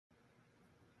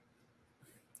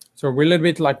So we're a little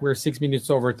bit like we're 6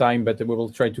 minutes over time, but we will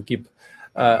try to keep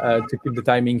the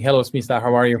timing. Hello, Smitha,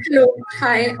 how are you? Hello,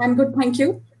 hi, I'm good, thank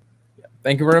you.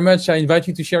 Thank you very much. I invite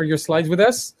you to share your slides with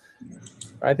us,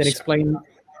 right, and explain,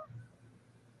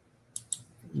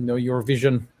 your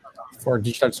vision for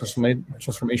digital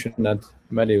transformation at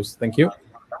Amadeus. Thank you.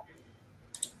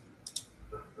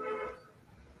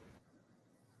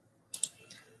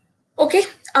 Okay,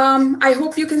 I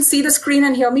hope you can see the screen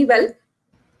and hear me well.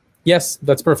 Yes,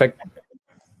 that's perfect.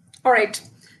 All right,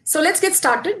 so let's get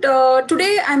started.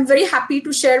 Today, I'm very happy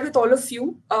to share with all of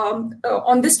you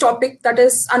on this topic, that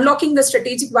is unlocking the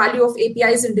strategic value of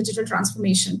APIs in digital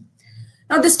transformation.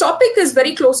 Now, this topic is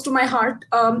very close to my heart.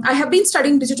 I have been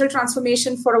studying digital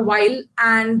transformation for a while,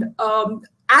 and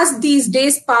as these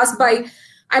days pass by,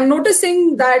 I'm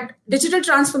noticing that digital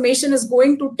transformation is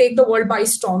going to take the world by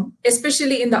storm,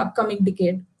 especially in the upcoming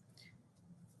decade.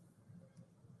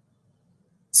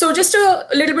 So just a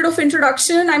little bit of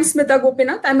introduction. I'm Smitha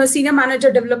Gopinath. I'm a senior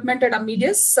manager development at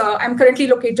Amadeus. I'm currently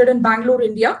located in Bangalore,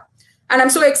 India. And I'm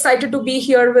so excited to be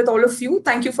here with all of you.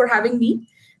 Thank you for having me.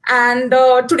 And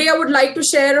today I would like to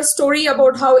share a story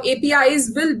about how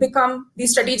APIs will become the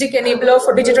strategic enabler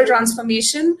for digital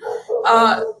transformation.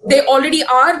 They already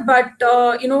are, but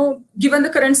given the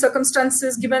current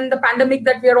circumstances, given the pandemic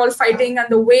that we are all fighting and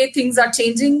the way things are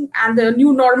changing and the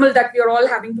new normal that we are all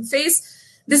having to face,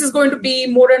 this is going to be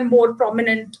more and more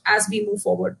prominent as we move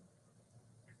forward.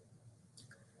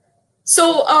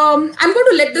 So I'm going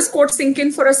to let this quote sink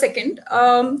in for a second.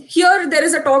 Here, there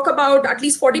is a talk about at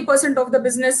least 40% of the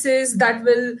businesses that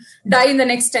will die in the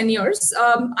next 10 years.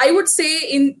 I would say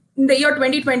in the year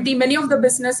 2020, many of the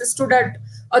businesses stood at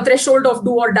a threshold of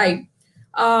do or die.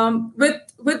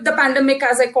 With the pandemic,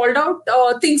 as I called out,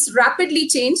 things rapidly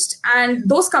changed, and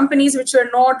those companies which were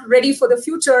not ready for the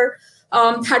future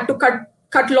had to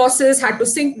cut losses, had to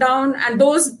sink down, and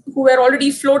those who were already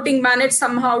floating managed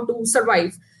somehow to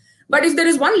survive. But if there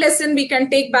is one lesson we can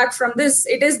take back from this,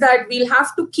 it is that we'll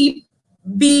have to keep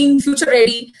being future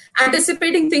ready,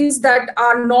 anticipating things that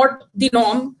are not the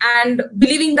norm, and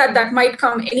believing that that might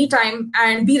come anytime,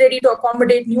 and be ready to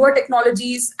accommodate newer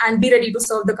technologies and be ready to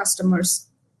serve the customers.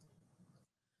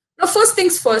 Now, first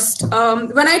things first,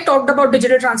 when I talked about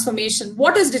digital transformation,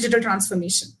 what is digital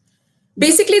transformation?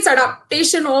 Basically, it's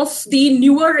adaptation of the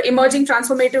newer emerging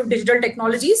transformative digital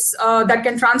technologies that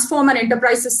can transform an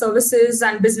enterprise's services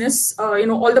and business,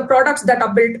 all the products that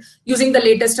are built using the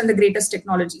latest and the greatest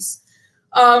technologies.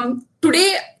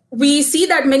 Today, we see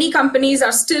that many companies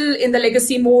are still in the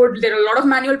legacy mode. There are a lot of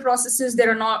manual processes. There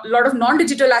are a lot of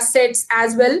non-digital assets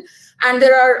as well. And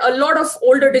there are a lot of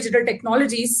older digital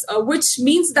technologies, which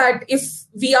means that if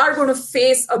we are going to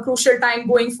face a crucial time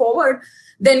going forward,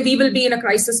 then we will be in a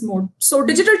crisis mode. So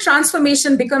digital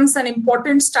transformation becomes an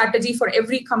important strategy for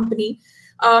every company.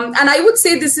 And I would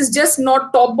say this is just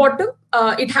not top-bottom.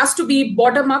 It has to be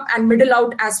bottom-up and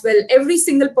middle-out as well. Every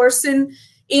single person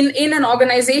in an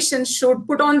organization should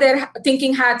put on their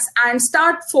thinking hats and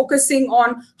start focusing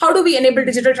on how do we enable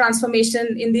digital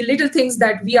transformation in the little things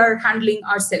that we are handling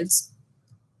ourselves.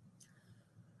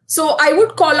 So I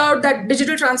would call out that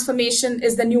digital transformation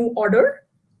is the new order.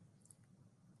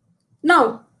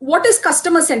 Now, what is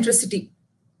customer centricity?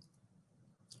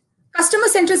 Customer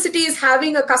centricity is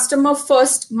having a customer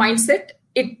first mindset.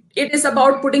 It is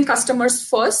about putting customers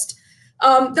first.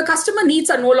 The customer needs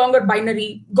are no longer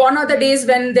binary. Gone are the days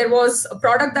when there was a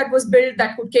product that was built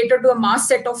that could cater to a mass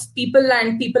set of people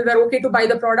and people were okay to buy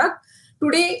the product.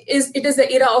 Today, it is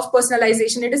the era of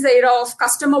personalization. It is the era of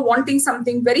customer wanting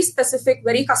something very specific,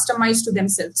 very customized to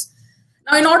themselves.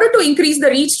 Now, in order to increase the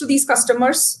reach to these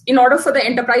customers, in order for the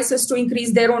enterprises to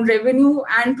increase their own revenue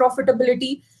and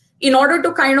profitability, in order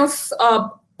to kind of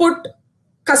put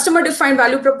customer-defined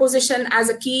value proposition as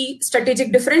a key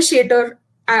strategic differentiator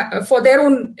for their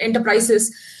own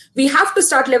enterprises, we have to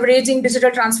start leveraging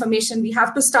digital transformation. We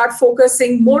have to start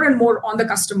focusing more and more on the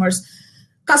customers.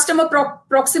 Customer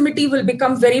proximity will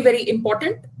become very, very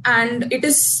important. And it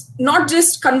is not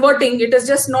just converting. It is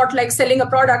just not like selling a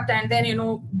product and then,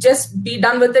 just be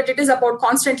done with it. It is about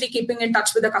constantly keeping in touch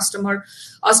with the customer,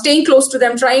 staying close to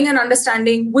them, trying and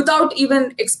understanding without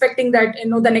even expecting that,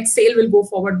 the next sale will go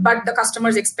forward. But the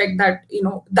customers expect that,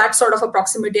 that sort of a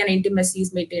proximity and intimacy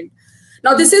is maintained.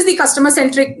 Now, this is the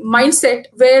customer-centric mindset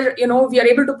where, we are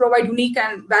able to provide unique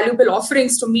and valuable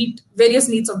offerings to meet various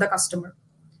needs of the customer.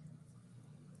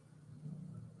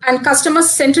 And customer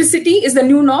centricity is the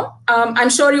new norm.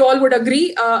 I'm sure you all would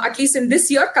agree, at least in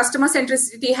this year, customer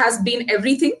centricity has been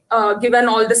everything, given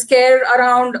all the scare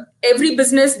around every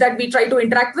business that we try to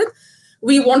interact with.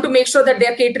 We want to make sure that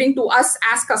they're catering to us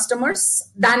as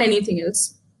customers than anything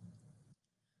else.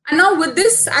 And now with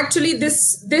this, actually,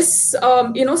 this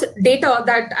data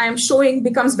that I am showing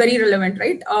becomes very relevant,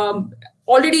 right?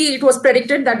 Already it was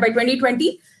predicted that by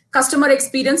 2020, customer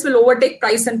experience will overtake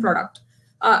price and product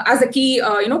as a key,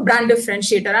 brand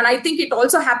differentiator. And I think it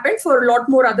also happened for a lot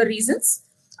more other reasons.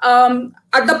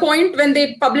 At the point when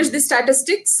they published the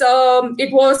statistics,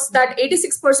 it was that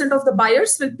 86% of the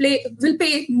buyers will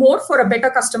pay more for a better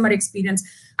customer experience.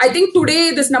 I think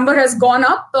today this number has gone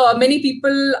up. Many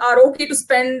people are okay to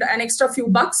spend an extra few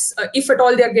bucks if at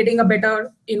all they are getting a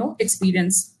better,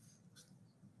 experience.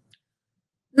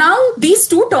 Now, these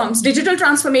two terms, digital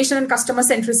transformation and customer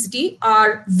centricity,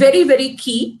 are very, very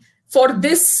key for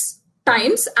this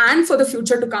times and for the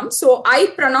future to come. So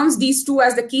I pronounce these two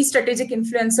as the key strategic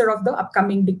influencer of the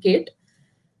upcoming decade.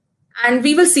 And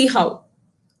we will see how.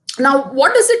 Now,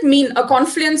 what does it mean, a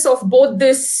confluence of both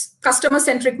this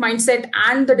customer-centric mindset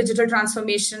and the digital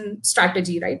transformation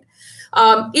strategy, right?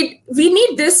 We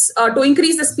need this to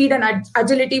increase the speed and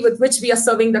agility with which we are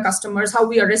serving the customers, how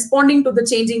we are responding to the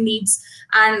changing needs,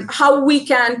 and how we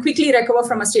can quickly recover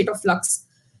from a state of flux.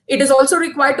 It is also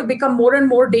required to become more and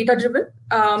more data-driven.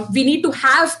 We need to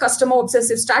have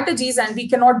customer-obsessive strategies, and we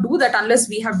cannot do that unless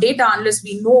we have data, unless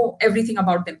we know everything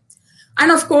about them. And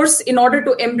of course, in order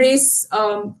to embrace,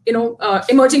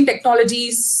 emerging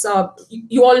technologies,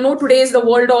 you all know today is the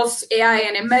world of AI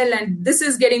and ML, and this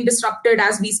is getting disrupted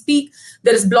as we speak.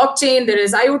 There is blockchain, there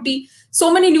is IoT,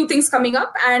 so many new things coming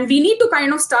up, and we need to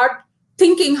kind of start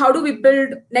thinking, how do we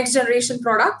build next generation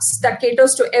products that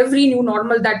caters to every new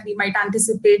normal that we might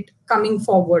anticipate coming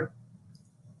forward.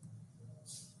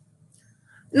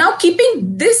 Now,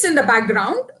 keeping this in the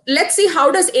background, let's see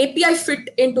how does API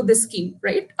fit into this scheme,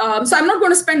 right? So I'm not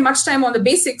going to spend much time on the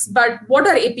basics, but what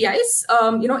are APIs?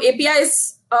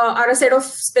 APIs are a set of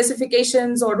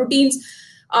specifications or routines.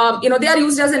 They are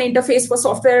used as an interface for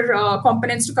software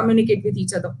components to communicate with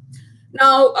each other.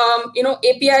 Now,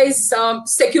 APIs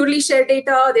securely share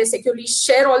data. They securely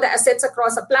share all the assets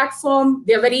across a platform.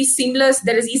 They are very seamless.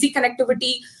 There is easy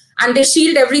connectivity, and they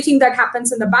shield everything that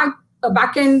happens in the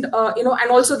backend, and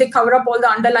also they cover up all the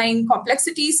underlying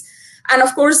complexities. And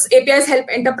of course, APIs help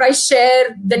enterprise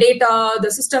share the data,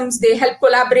 the systems. They help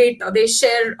collaborate. They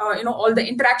share, all the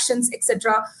interactions,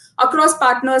 etc., across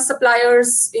partners,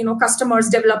 suppliers, customers,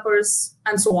 developers,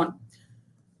 and so on.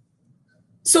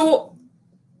 So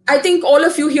I think all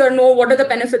of you here know what are the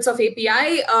benefits of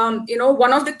API.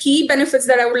 One of the key benefits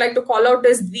that I would like to call out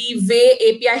is the way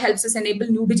API helps us enable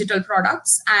new digital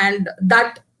products, and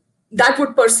that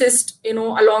would persist,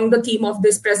 along the theme of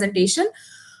this presentation.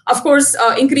 Of course,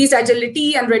 increased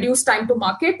agility and reduced time to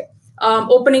market,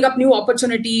 opening up new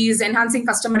opportunities, enhancing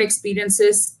customer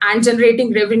experiences, and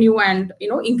generating revenue and,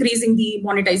 increasing the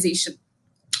monetization.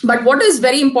 But what is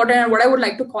very important and what I would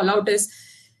like to call out is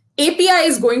API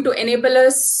is going to enable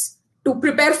us to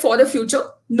prepare for the future,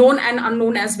 known and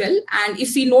unknown as well. And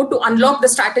if we know to unlock the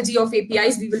strategy of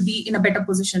APIs, we will be in a better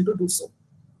position to do so.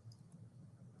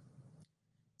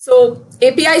 So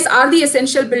APIs are the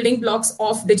essential building blocks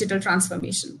of digital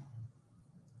transformation.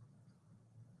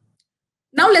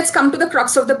 Now let's come to the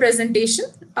crux of the presentation.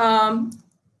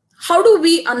 How do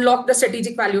we unlock the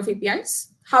strategic value of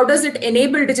APIs? How does it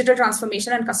enable digital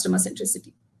transformation and customer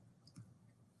centricity?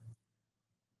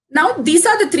 Now, these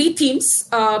are the three themes,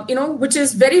 which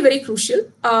is very, very crucial.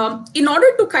 In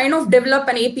order to kind of develop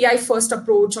an API first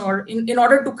approach, or in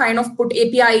order to kind of put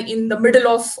API in the middle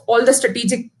of all the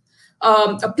strategic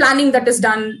planning that is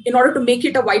done, in order to make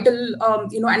it a vital,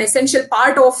 an essential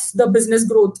part of the business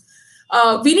growth,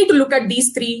 we need to look at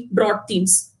these three broad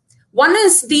themes. One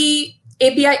is the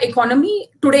API economy.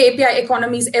 Today, API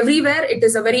economy is everywhere. It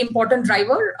is a very important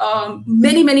driver.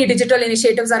 Many digital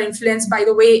initiatives are influenced by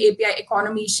the way API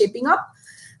economy is shaping up.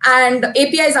 And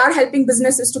APIs are helping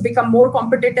businesses to become more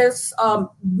competitive.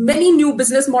 Many new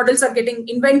business models are getting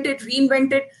invented,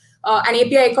 reinvented, and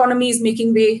API economy is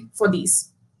making way for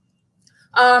these.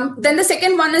 Then the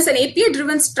second one is an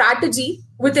API-driven strategy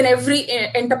within every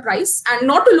enterprise, and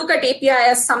not to look at API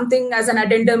as something as an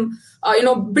addendum,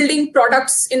 building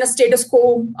products in a status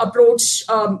quo approach,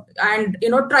 and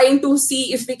trying to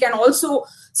see if we can also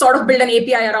sort of build an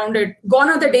API around it. Gone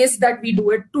are the days that we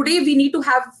do it. Today, we need to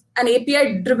have an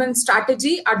API-driven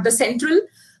strategy at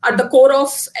the core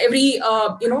of every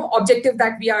objective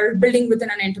that we are building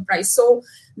within an enterprise. So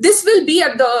this will be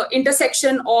at the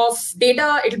intersection of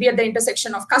data. It will be at the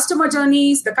intersection of customer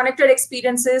journeys, the connected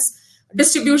experiences,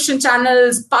 distribution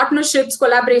channels, partnerships,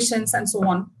 collaborations, and so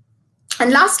on.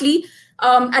 And lastly,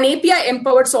 an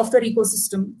API-empowered software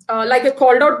ecosystem. Like I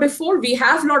called out before, we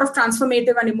have a lot of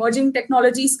transformative and emerging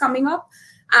technologies coming up.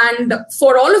 And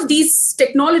for all of these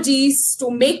technologies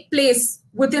to make place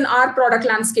within our product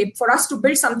landscape, for us to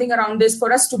build something around this,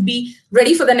 for us to be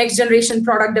ready for the next generation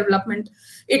product development,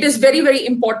 it is very, very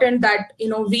important that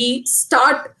we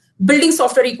start building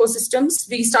software ecosystems,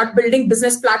 we start building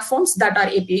business platforms that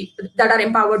are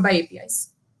empowered by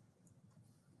APIs.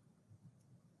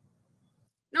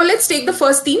 Now let's take the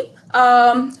first theme.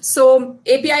 So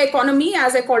API economy,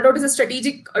 as I called out, is a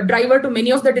strategic driver to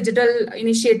many of the digital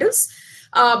initiatives.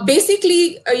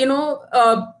 Basically,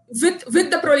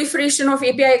 with the proliferation of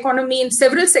API economy in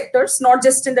several sectors, not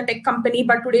just in the tech company,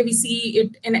 but today we see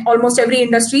it in almost every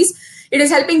industries. It is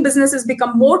helping businesses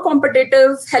become more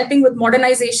competitive, helping with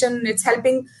modernization. It's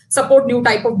helping support new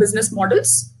type of business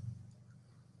models.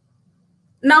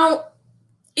 Now,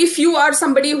 if you are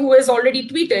somebody who has already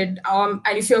tweeted,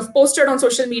 and if you have posted on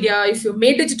social media, if you've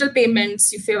made digital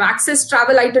payments, if you have accessed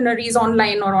travel itineraries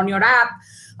online or on your app,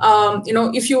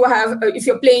 if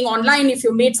you're playing online, if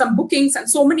you made some bookings and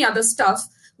so many other stuff,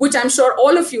 which I'm sure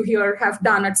all of you here have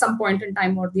done at some point in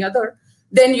time or the other,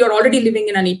 then you're already living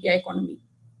in an API economy.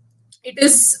 It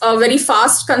is a very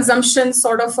fast consumption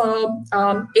sort of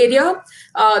area.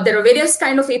 There are various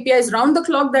kind of APIs around the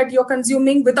clock that you're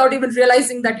consuming without even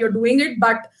realizing that you're doing it.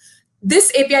 But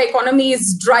this API economy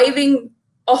is driving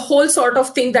a whole sort of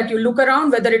thing that you look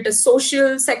around, whether it is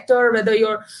social sector, whether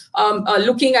you're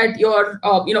looking at your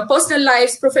personal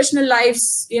lives, professional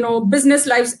lives, business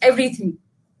lives, everything.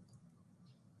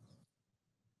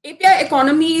 API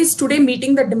economy is today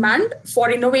meeting the demand for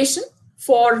innovation,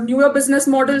 for newer business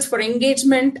models, for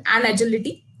engagement and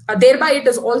agility. Thereby, it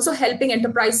is also helping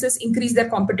enterprises increase their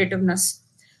competitiveness.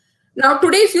 Now,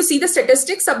 today, if you see the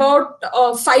statistics, about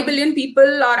 5 billion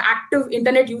people are active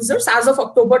internet users as of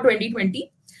October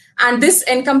 2020. And this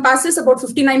encompasses about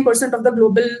 59% of the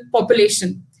global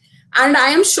population. And I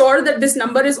am sure that this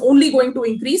number is only going to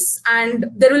increase, and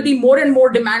there will be more and more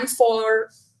demand for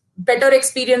better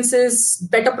experiences,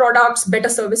 better products, better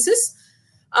services.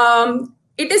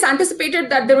 It is anticipated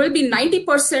that there will be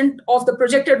 90% of the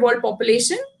projected world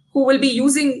population who will be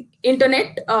using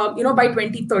internet, by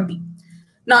 2030.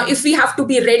 Now, if we have to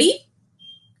be ready,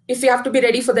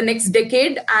 for the next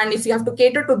decade, and if we have to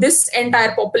cater to this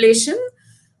entire population,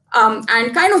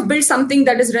 and kind of build something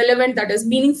that is relevant, that is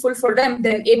meaningful for them,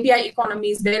 then API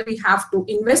economy is where we have to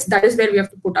invest. That is where we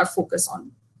have to put our focus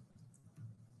on.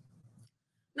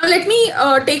 Now, let me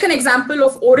take an example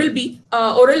of Oral-B.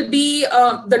 Oral-B,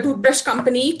 the toothbrush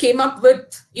company, came up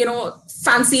with,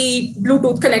 fancy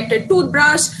Bluetooth connected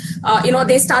toothbrush.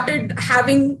 They started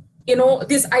having,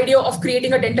 this idea of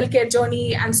creating a dental care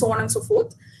journey and so on and so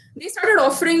forth. They started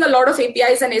offering a lot of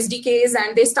APIs and SDKs,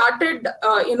 and they started,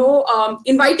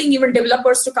 inviting even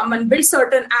developers to come and build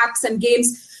certain apps and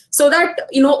games, so that,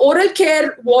 oral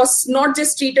care was not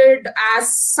just treated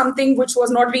as something which was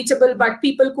not reachable, but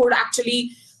people could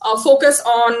actually focus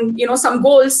on, some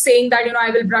goals, saying that,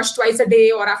 I will brush twice a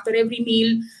day or after every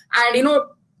meal, and,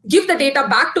 give the data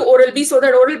back to Oral-B so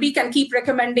that Oral-B can keep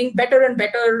recommending better and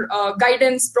better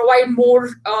guidance, provide more,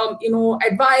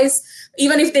 advice.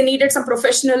 Even if they needed some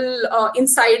professional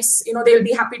insights, they'll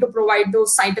be happy to provide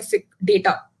those scientific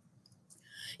data.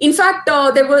 In fact,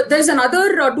 there's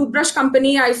another toothbrush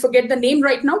company, I forget the name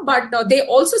right now, but they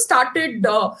also started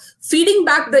feeding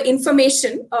back the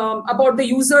information about the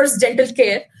user's dental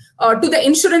care to the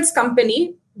insurance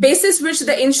company, basis which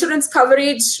the insurance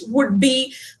coverage would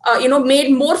be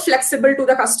made more flexible to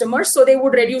the customer. So they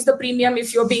would reduce the premium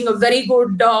if you're being a very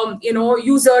good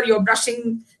user, you're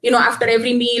brushing after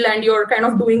every meal, and you're kind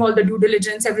of doing all the due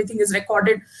diligence, everything is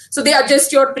recorded. So they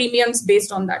adjust your premiums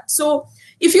based on that. So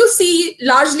if you see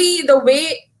largely the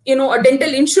way a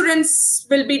dental insurance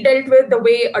will be dealt with, the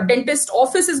way a dentist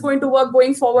office is going to work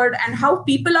going forward, and how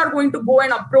people are going to go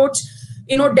and approach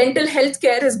dental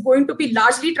healthcare is going to be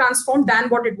largely transformed than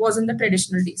what it was in the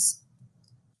traditional days.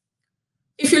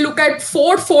 If you look at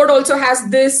Ford also has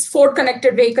this Ford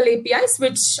Connected Vehicle APIs,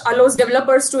 which allows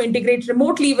developers to integrate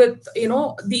remotely with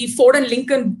the Ford and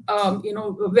Lincoln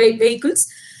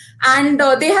vehicles. And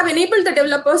they have enabled the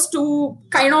developers to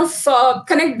kind of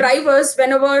connect drivers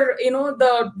whenever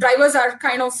the drivers are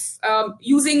kind of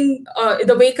using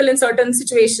the vehicle in certain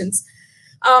situations.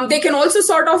 They can also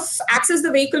sort of access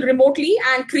the vehicle remotely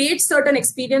and create certain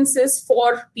experiences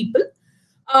for people.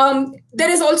 There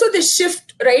is also this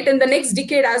shift, right, in the next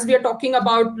decade, as we are talking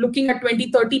about looking at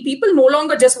 2030, people no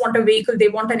longer just want a vehicle, they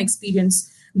want an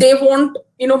experience. They want,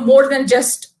 more than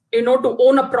just, to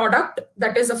own a product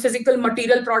that is a physical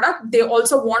material product. They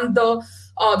also want the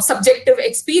subjective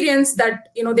experience that,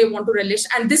 they want to relish.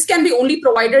 And this can be only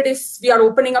provided if we are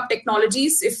opening up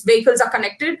technologies, if vehicles are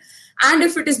connected, and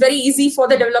if it is very easy for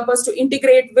the developers to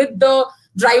integrate with the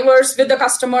drivers with the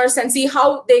customers and see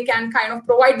how they can kind of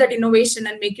provide that innovation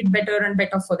and make it better and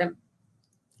better for them.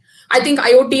 I think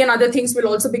IoT and other things will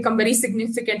also become very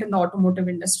significant in the automotive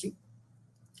industry.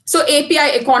 So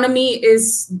API economy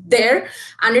is there,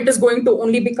 and it is going to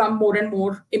only become more and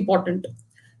more important.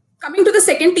 Coming to the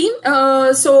second theme,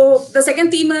 so the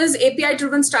second theme is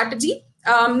API-driven strategy.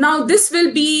 Now, this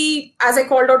will be, as I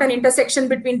called out, an intersection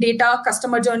between data,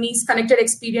 customer journeys, connected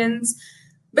experience,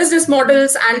 business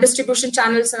models, and distribution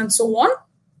channels, and so on.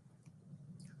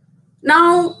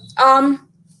 Now,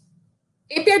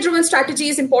 API-driven strategy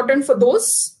is important for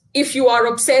those if you are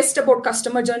obsessed about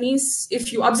customer journeys,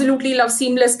 if you absolutely love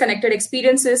seamless connected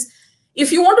experiences,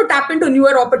 if you want to tap into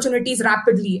newer opportunities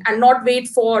rapidly and not wait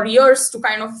for years to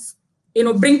kind of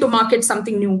bring to market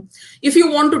something new. If you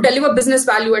want to deliver business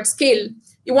value at scale,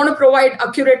 you want to provide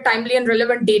accurate, timely, and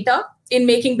relevant data in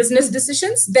making business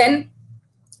decisions, then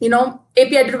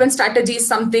API-driven strategy is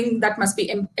something that must be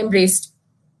embraced.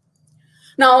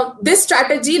 Now, this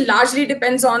strategy largely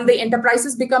depends on the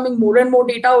enterprises becoming more and more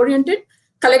data-oriented,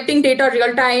 collecting data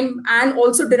real-time, and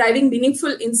also deriving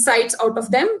meaningful insights out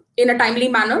of them in a timely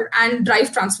manner and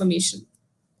drive transformation.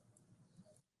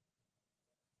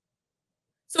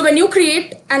 So when you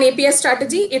create an API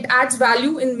strategy, it adds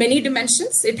value in many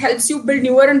dimensions. It helps you build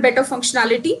newer and better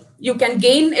functionality. You can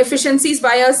gain efficiencies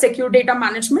via secure data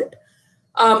management.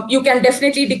 You can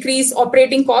definitely decrease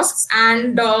operating costs,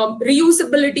 and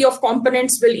reusability of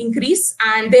components will increase.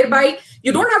 And thereby,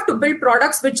 you don't have to build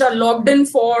products which are logged in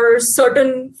for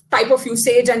certain type of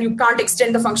usage and you can't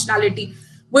extend the functionality.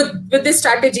 With this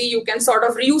strategy, you can sort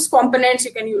of reuse components,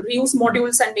 you can reuse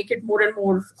modules and make it more and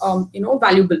more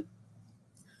valuable.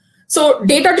 So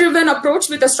data-driven approach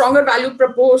with a stronger value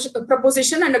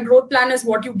proposition and a growth plan is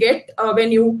what you get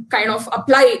when you kind of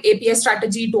apply API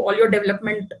strategy to all your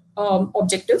development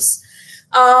objectives.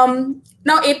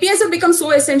 Now, APIs have become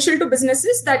so essential to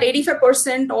businesses that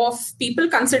 85% of people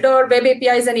consider web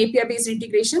APIs and API-based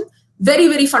integration very,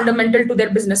 very fundamental to their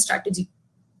business strategy.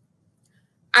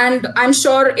 And I'm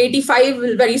sure 85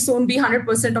 will very soon be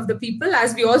 100% of the people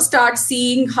as we all start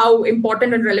seeing how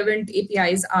important and relevant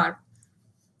APIs are.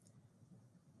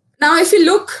 Now, if you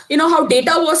look, how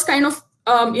data was kind of,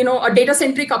 a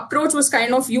data-centric approach was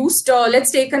kind of used.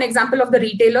 Let's take an example of the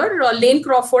retailer, Lane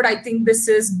Crawford. I think this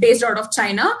is based out of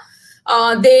China.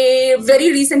 They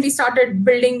very recently started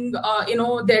building,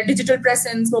 their digital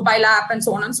presence, mobile app, and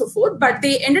so on and so forth. But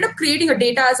they ended up creating a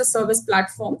data as a service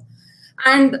platform.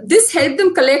 And this helped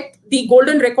them collect the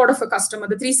golden record of a customer,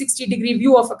 the 360-degree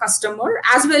view of a customer,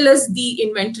 as well as the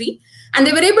inventory. And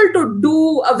they were able to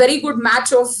do a very good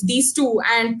match of these two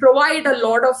and provide a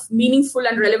lot of meaningful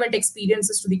and relevant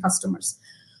experiences to the customers.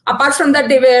 Apart from that,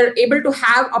 they were able to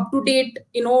have up-to-date,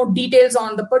 details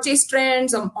on the purchase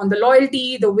trends, on the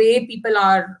loyalty, the way people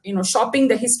are, shopping,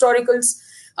 the historicals,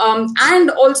 and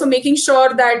also making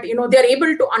sure that, they're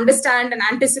able to understand and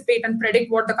anticipate and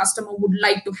predict what the customer would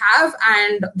like to have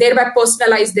and thereby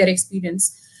personalize their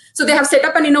experience. So they have set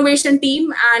up an innovation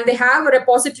team and they have a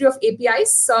repository of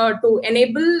APIs to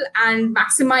enable and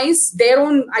maximize their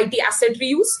own IT asset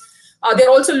reuse. They're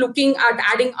also looking at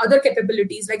adding other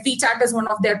capabilities, like WeChat is one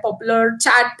of their popular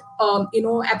chat,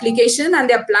 application, and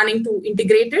they're planning to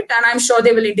integrate it. And I'm sure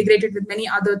they will integrate it with many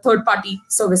other third-party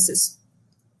services.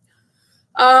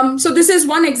 So this is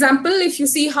one example. If you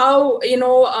see how,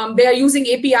 they are using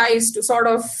APIs to sort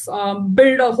of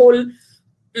build a whole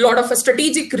lot of a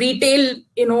strategic retail,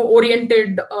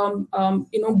 oriented,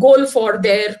 goal for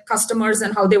their customers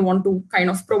and how they want to kind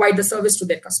of provide the service to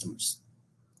their customers.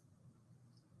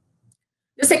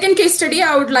 The second case study,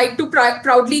 I would like to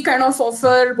proudly kind of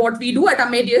offer what we do at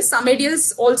Amadeus.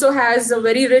 Amadeus also has a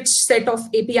very rich set of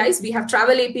APIs. We have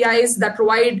travel APIs that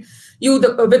provide you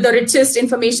with the richest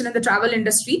information in the travel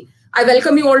industry. I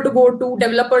welcome you all to go to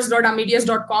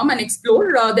developers.amadeus.com and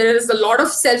explore. There is a lot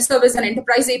of self-service and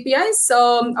enterprise APIs.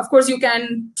 Of course, you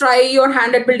can try your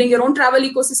hand at building your own travel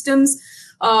ecosystems,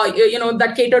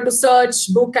 that cater to search,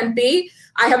 book, and pay.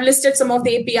 I have listed some of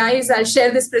the APIs. I'll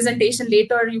share this presentation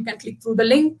later. You can click through the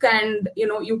link and,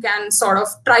 you can sort of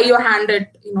try your hand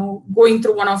at, going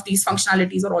through one of these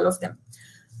functionalities or all of them.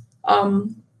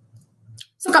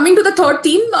 So coming to the third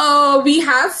theme, we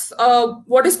have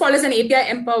what is called as an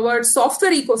API-empowered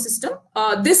software ecosystem.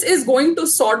 This is going to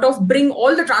sort of bring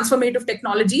all the transformative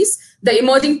technologies, the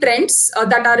emerging trends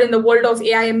that are in the world of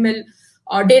AI, ML,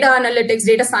 data analytics,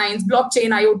 data science, blockchain,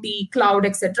 IoT, cloud,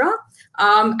 etc.,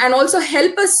 and also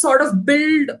help us sort of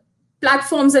build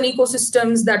platforms and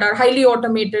ecosystems that are highly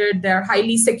automated, they're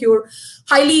highly secure,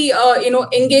 highly,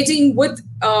 engaging with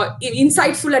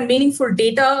insightful and meaningful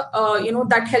data,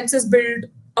 that helps us build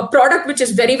a product which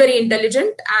is very, very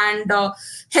intelligent and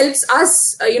helps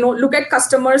us, look at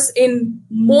customers in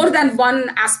more than one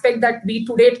aspect that we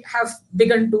today have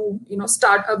begun to,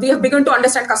 we have begun to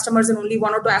understand customers in only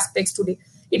one or two aspects today.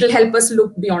 It will help us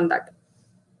look beyond that.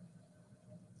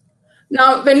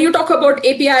 Now, when you talk about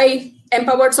API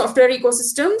empowered software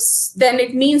ecosystems, then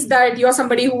it means that you're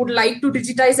somebody who would like to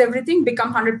digitize everything,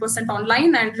 become 100%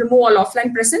 online and remove all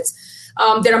offline presence.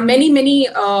 There are many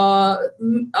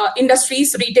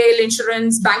industries, retail,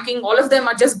 insurance, banking, all of them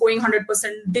are just going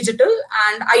 100% digital.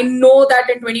 And I know that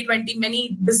in 2020,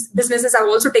 many businesses have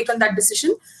also taken that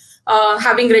decision,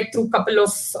 having read through a couple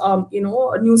of,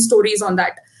 news stories on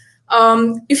that.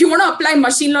 If you want to apply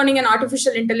machine learning and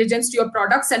artificial intelligence to your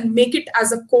products and make it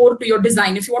as a core to your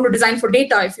design, if you want to design for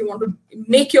data, if you want to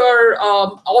make your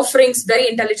offerings very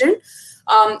intelligent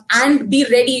and be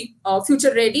ready,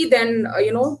 future ready, then,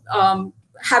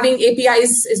 having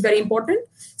APIs is very important.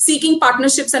 Seeking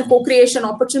partnerships and co-creation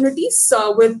opportunities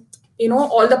with,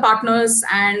 all the partners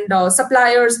and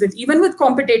suppliers, even with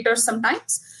competitors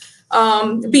sometimes.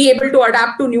 Be able to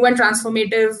adapt to new and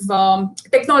transformative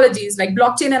technologies like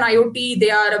blockchain and IoT.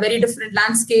 They are a very different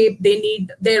landscape. They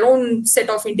need their own set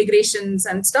of integrations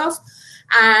and stuff.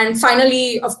 And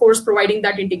finally, of course, providing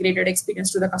that integrated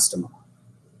experience to the customer.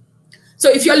 So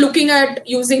if you're looking at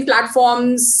using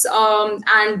platforms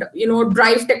and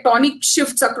drive tectonic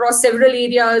shifts across several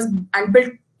areas and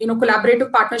build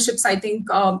collaborative partnerships, I think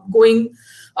going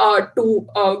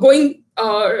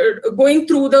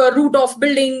through the route of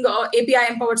building API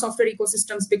empowered software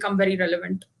ecosystems become very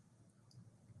relevant.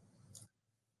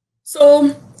 So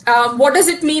what does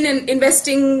it mean in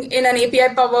investing in an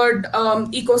API powered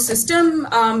ecosystem?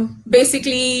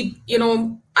 Basically,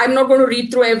 I'm not going to read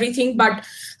through everything, but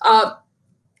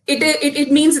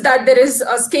it means that there is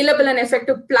a scalable and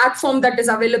effective platform that is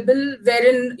available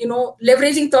wherein,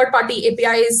 leveraging third-party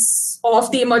APIs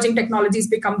of the emerging technologies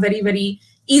become very, very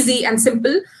easy and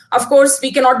simple. Of course,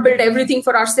 we cannot build everything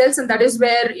for ourselves, and that is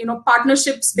where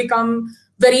partnerships become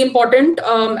very important,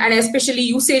 and especially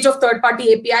usage of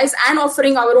third-party APIs and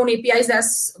offering our own APIs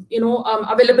as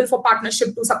available for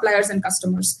partnership to suppliers and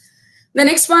customers. The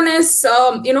next one is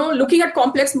looking at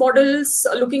complex models,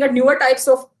 looking at newer types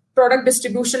of product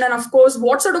distribution, and of course,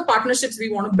 what sort of partnerships we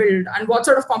want to build and what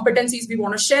sort of competencies we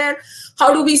want to share.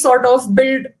 How do we sort of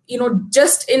build,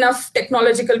 just enough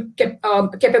technological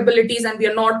capabilities, and we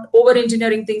are not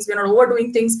over-engineering things, we are not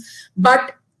overdoing things,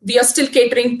 but we are still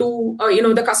catering to,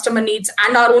 the customer needs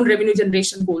and our own revenue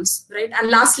generation goals, right? And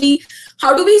lastly,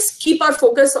 how do we keep our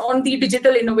focus on the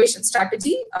digital innovation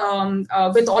strategy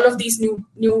with all of these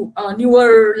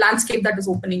newer landscape that is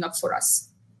opening up for us?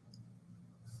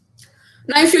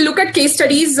 Now, if you look at case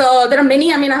studies, there are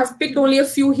many. I mean, I have picked only a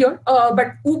few here,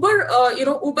 but Uber,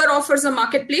 Uber offers a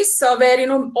marketplace where,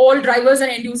 all drivers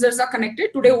and end users are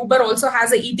connected. Today, Uber also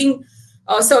has a eating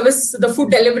service, the food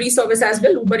delivery service as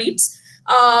well, Uber Eats.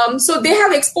 So they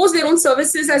have exposed their own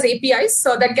services as APIs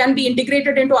that can be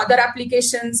integrated into other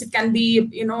applications. It can be,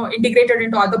 integrated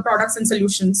into other products and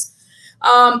solutions.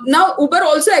 Now, Uber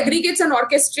also aggregates and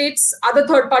orchestrates other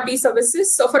third-party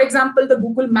services. So, for example, the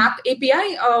Google Map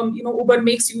API, Uber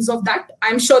makes use of that.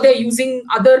 I'm sure they're using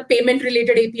other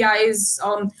payment-related APIs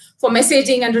for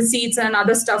messaging and receipts and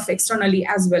other stuff externally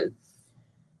as well.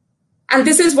 And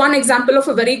this is one example of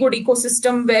a very good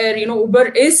ecosystem where, Uber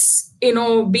is,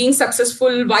 being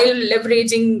successful while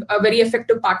leveraging a very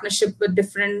effective partnership with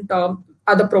different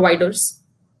other providers.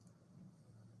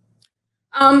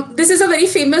 This is a very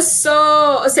famous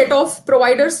set of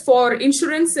providers for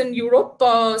insurance in Europe.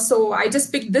 So I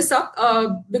just picked this up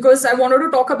because I wanted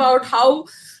to talk about how,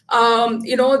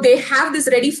 they have this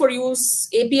ready for use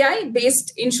API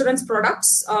based insurance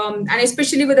products. And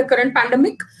especially with the current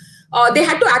pandemic, they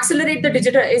had to accelerate the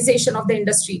digitization of the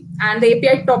industry, and the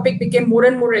API topic became more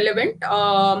and more relevant.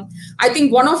 I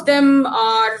think one of them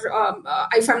are,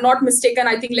 if I'm not mistaken,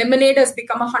 I think Lemonade has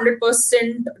become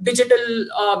 100%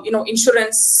 digital,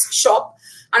 insurance shop,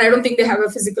 and I don't think they have a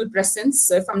physical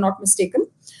presence, if I'm not mistaken.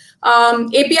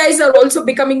 APIs are also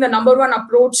becoming the #1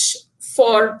 approach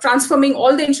for transforming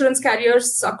all the insurance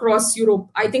carriers across Europe.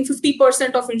 I think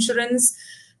 50% of insurance,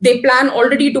 they plan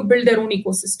already to build their own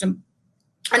ecosystem.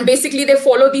 And basically, they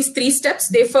follow these 3 steps.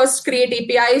 They first create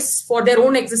APIs for their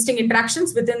own existing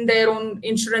interactions within their own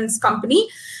insurance company.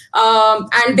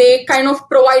 And they kind of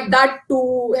provide that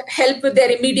to help with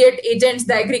their immediate agents,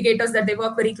 the aggregators that they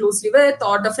work very closely with,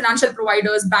 or the financial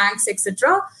providers, banks,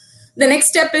 etc. The next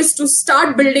step is to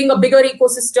start building a bigger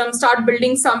ecosystem, start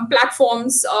building some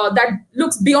platforms that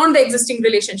looks beyond the existing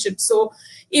relationships. So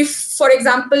if, for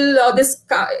example, this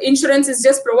insurance is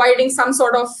just providing some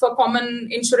sort of common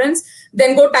insurance,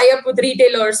 then go tie up with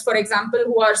retailers, for example,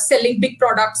 who are selling big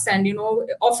products and, you know,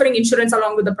 offering insurance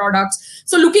along with the products.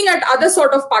 So looking at other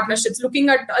sort of partnerships, looking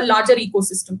at a larger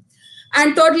ecosystem.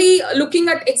 And thirdly, looking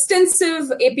at extensive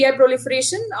API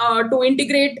proliferation to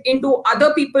integrate into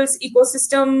other people's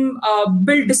ecosystem,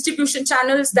 build distribution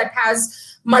channels that has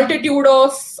multitude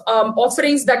of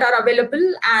offerings that are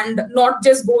available, and not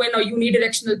just go in a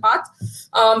unidirectional path.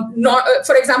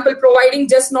 For example, providing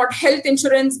just not health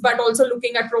insurance, but also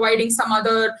looking at providing some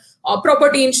other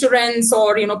property insurance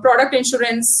or, you know, product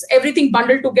insurance, everything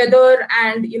bundled together,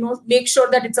 and, you know, make sure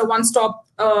that it's a one-stop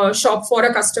shop for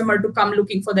a customer to come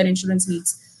looking for their insurance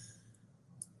needs.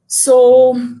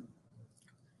 So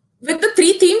with the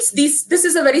three themes, this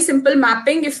is a very simple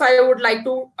mapping. If I would like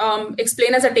to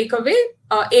explain as a takeaway,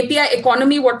 API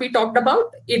economy, what we talked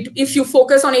about, if you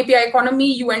focus on API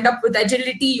economy, you end up with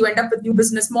agility, you end up with new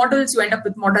business models, you end up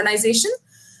with modernization.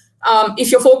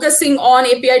 If you're focusing on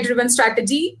API-driven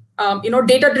strategy, you know,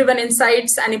 data-driven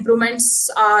insights and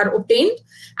improvements are obtained.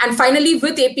 And finally,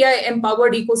 with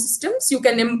API-empowered ecosystems, you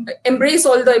can embrace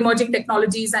all the emerging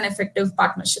technologies and effective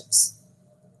partnerships.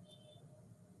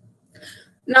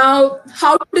 Now,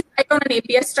 how to decide on an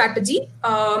API strategy?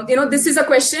 You know, this is a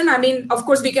question. I mean, of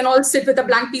course, we can all sit with a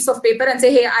blank piece of paper and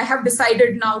say, hey, I have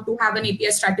decided now to have an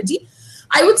API strategy.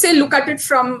 I would say look at it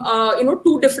from, you know,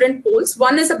 two different poles.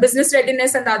 One is a business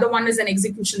readiness and the other one is an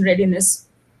execution readiness.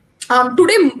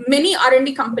 Today, many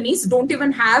R&D companies don't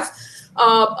even have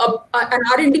an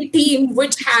R&D team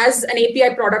which has an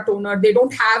API product owner. They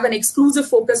don't have an exclusive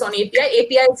focus on API.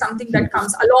 API is something that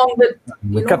comes along with,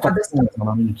 you know, other stuff.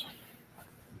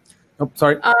 Oh,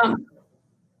 sorry.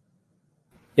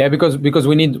 Yeah, because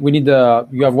we need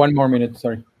you have 1 more minute.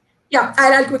 Sorry. Yeah,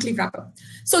 I'll quickly wrap up.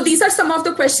 So these are some of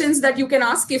the questions that you can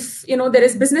ask if, you know, there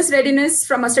is business readiness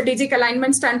from a strategic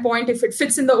alignment standpoint, if it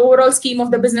fits in the overall scheme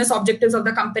of the business objectives of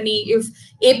the company, if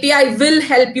API will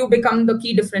help you become the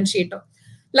key differentiator.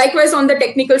 Likewise, on the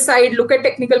technical side, look at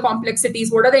technical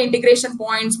complexities. What are the integration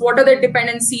points? What are the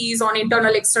dependencies on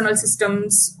internal, external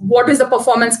systems? What is the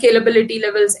performance scalability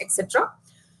levels, etc.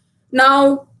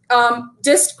 Now,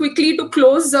 just quickly to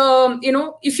close, you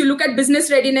know, if you look at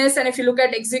business readiness and if you look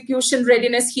at execution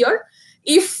readiness here,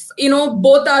 if, you know,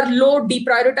 both are low,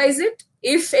 deprioritize it.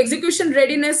 If execution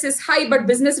readiness is high, but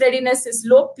business readiness is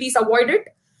low, please avoid it.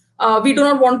 We do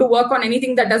not want to work on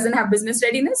anything that doesn't have business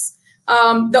readiness.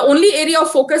 The only area of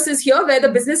focus is here where the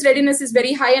business readiness is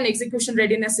very high and execution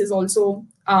readiness is also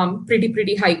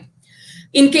pretty high.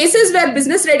 In cases where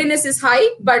business readiness is high,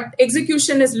 but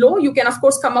execution is low, you can, of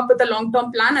course, come up with a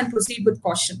long-term plan and proceed with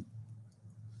caution.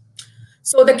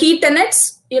 So the key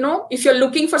tenets, you know, if you're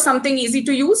looking for something easy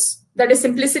to use, that is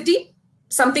simplicity,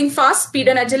 something fast, speed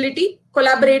and agility,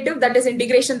 collaborative, that is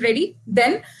integration ready,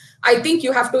 then I think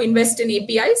you have to invest in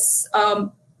APIs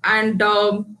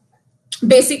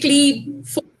basically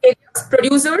 4 areas: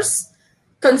 producers,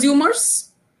 consumers,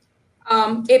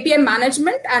 API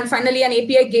management, and finally an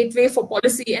API gateway for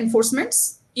policy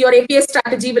enforcements. Your API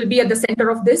strategy will be at the center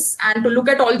of this, and to look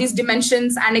at all these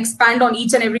dimensions and expand on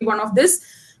each and every one of this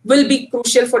will be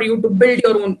crucial for you to build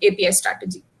your own API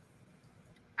strategy.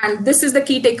 And this is the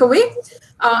key takeaway.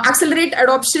 Accelerate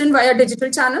adoption via digital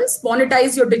channels,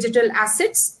 monetize your digital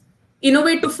assets,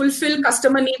 innovate to fulfill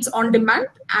customer needs on demand.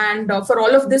 And for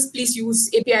all of this, please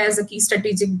use API as a key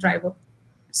strategic driver.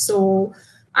 So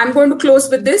I'm going to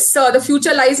close with this. The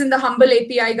future lies in the humble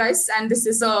API, guys. And this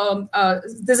is a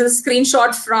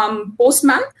screenshot from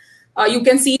Postman. You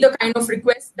can see the kind of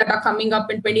requests that are coming up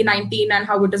in 2019 and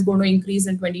how it is going to increase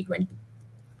in 2020.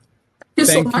 Thank you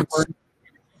so much.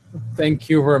 Thank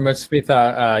you very much,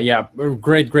 Smitha. Yeah,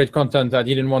 great content. I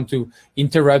didn't want to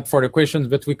interrupt for the questions,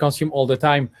 but we consume all the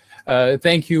time.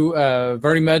 Thank you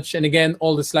very much. And again,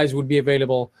 all the slides will be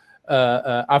available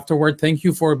afterward. Thank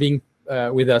you for being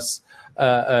with us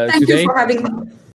today. Thank you for having me.